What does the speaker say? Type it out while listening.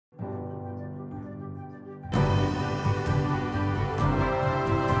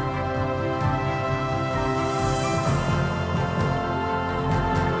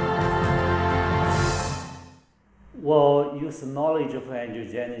because knowledge of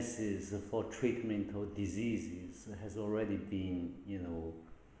angiogenesis for treatment of diseases has already been,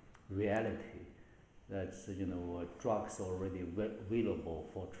 reality. That's, drugs already available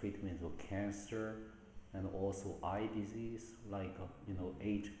for treatment of cancer and also eye disease, like,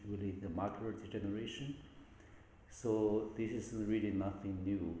 age-related macular degeneration. So this is really nothing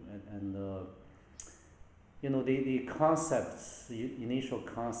new. The concepts, the initial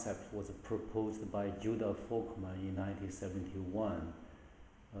concept was proposed by Judah Folkman in 1971.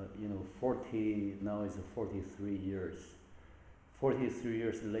 Now it's 43 years. 43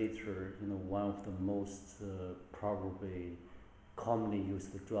 years later, one of the most probably commonly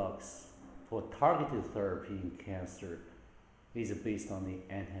used drugs for targeted therapy in cancer is based on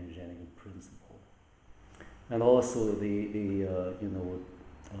the anti-angiogenic principle. And also the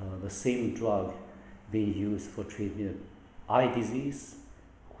same drug being used for treatment of eye disease,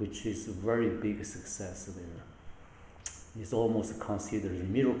 which is a very big success there. It's almost considered a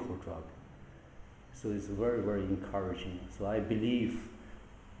miracle drug. So it's very, very encouraging. So I believe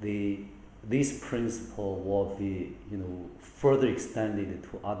this principle will be, further extended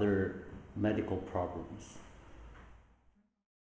to other medical problems.